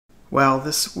Well,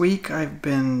 this week I've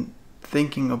been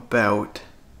thinking about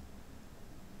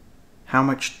how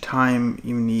much time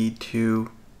you need to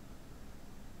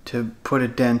put a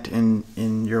dent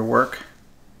in your work,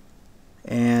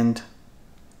 and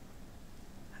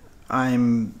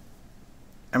I'm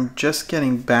just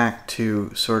getting back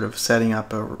to sort of setting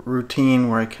up a routine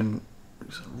where I can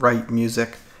write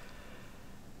music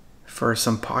for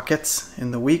some pockets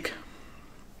in the week.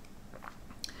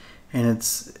 And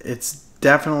it's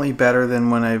definitely better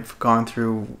than when I've gone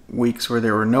through weeks where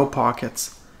there were no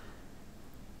pockets,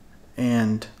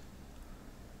 and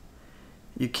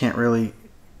you can't really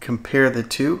compare the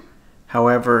two.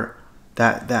 However,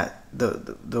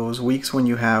 those weeks when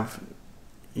you have,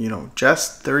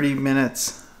 just 30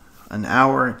 minutes, an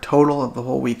hour total of the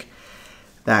whole week,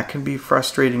 that can be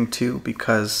frustrating too,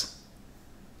 because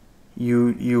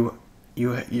you're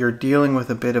dealing with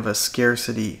a bit of a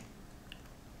scarcity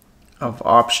of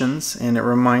options. And it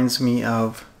reminds me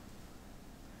of,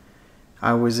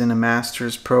 I was in a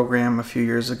master's program a few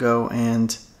years ago,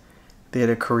 and they had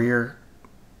a career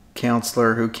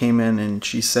counselor who came in, and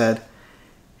she said,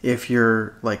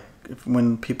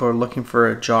 when people are looking for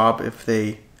a job, if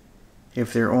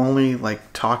they're only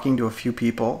talking to a few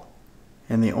people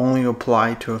and they only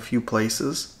apply to a few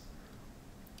places,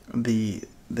 the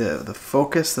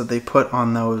focus that they put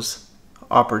on those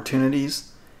opportunities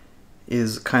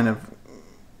is kind of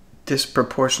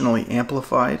disproportionately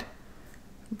amplified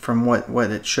from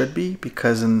what it should be,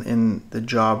 because in the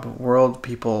job world,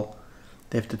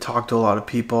 they have to talk to a lot of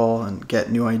people and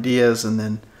get new ideas and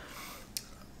then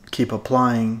keep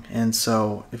applying. And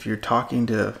so if you're talking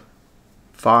to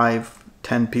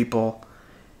 5-10 people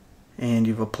and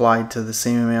you've applied to the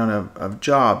same amount of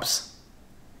jobs,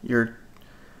 your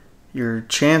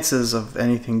chances of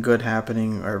anything good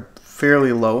happening are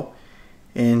fairly low,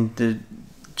 and the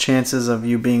chances of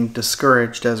you being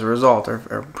discouraged as a result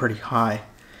are pretty high.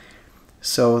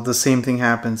 So the same thing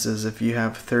happens is if you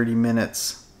have 30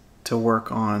 minutes to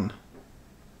work on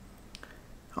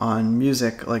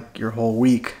music, like your whole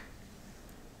week,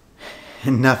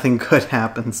 and nothing good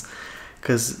happens,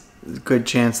 because there's a good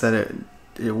chance that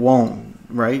it won't,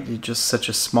 right? You just, such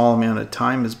a small amount of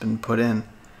time has been put in,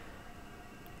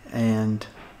 and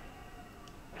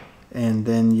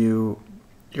then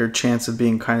your chance of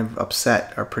being kind of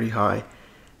upset are pretty high.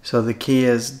 So the key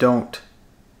is those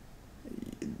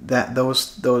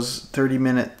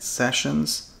 30-minute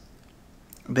sessions,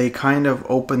 they kind of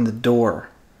open the door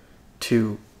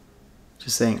to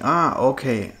just saying,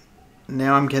 okay,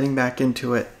 now I'm getting back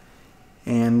into it,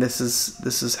 and this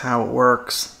is how it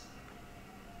works.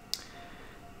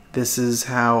 This is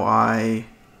how I,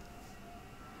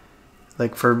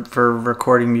 for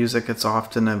recording music, it's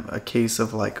often a case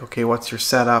of okay, what's your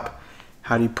setup?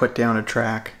 How do you put down a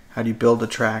track? How do you build a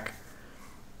track?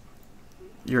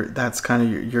 That's kind of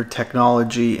your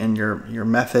technology and your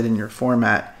method and your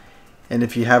format. And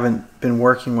if you haven't been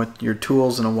working with your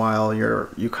tools in a while,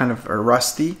 you kind of are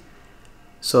rusty.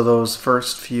 So those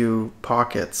first few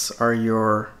pockets are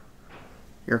you're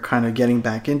kind of getting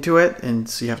back into it, and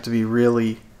so you have to be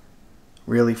really,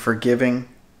 really forgiving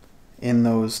in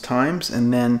those times,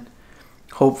 and then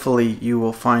hopefully you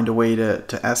will find a way to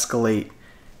escalate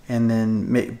and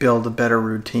then build a better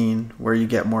routine where you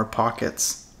get more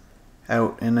pockets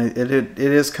out. And it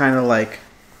is kind of like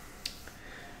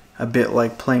a bit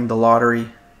like playing the lottery.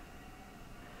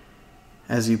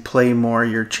 As you play more,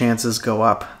 your chances go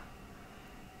up.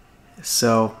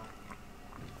 So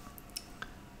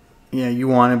yeah, you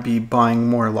want to be buying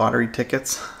more lottery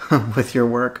tickets with your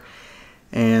work.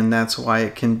 And that's why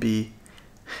it can be,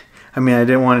 I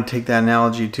didn't want to take that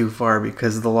analogy too far,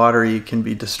 because the lottery can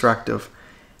be destructive,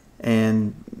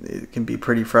 and it can be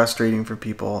pretty frustrating for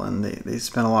people, and they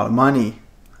spend a lot of money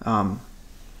on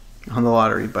the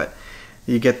lottery. But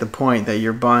you get the point that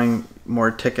you're buying more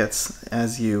tickets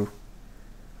as you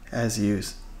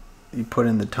put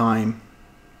in the time.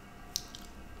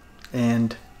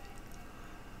 And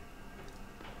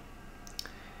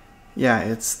yeah,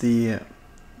 it's the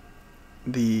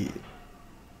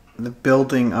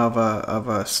building of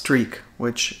a streak,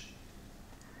 which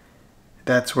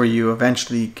that's where you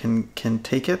eventually can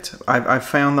take it. I've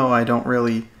found, though, I don't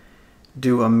really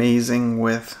do amazing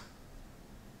with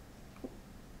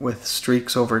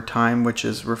streaks over time, which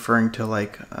is referring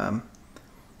to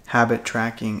habit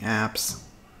tracking apps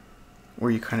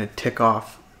where you kind of tick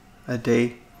off a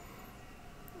day.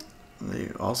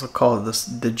 They also call it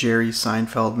the Jerry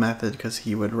Seinfeld method, because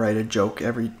he would write a joke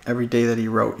every day that he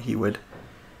wrote. He would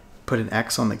put an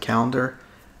X on the calendar.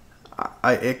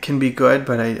 It can be good,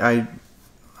 but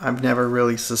I've never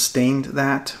really sustained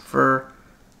that for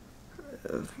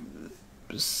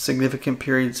significant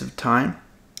periods of time,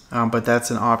 but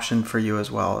that's an option for you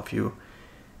as well. If you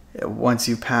once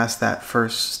you pass that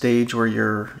first stage where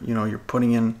you're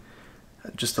putting in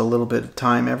just a little bit of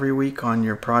time every week on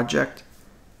your project,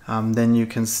 then you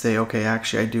can say, okay,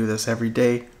 actually I do this every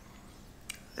day.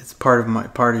 It's part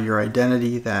of your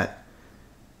identity that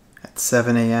at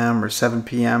 7 a.m. or 7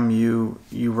 p.m. you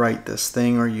write this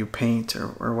thing, or you paint,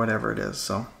 or whatever it is.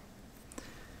 So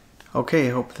okay,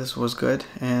 I hope this was good,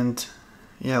 and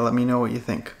yeah, let me know what you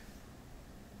think.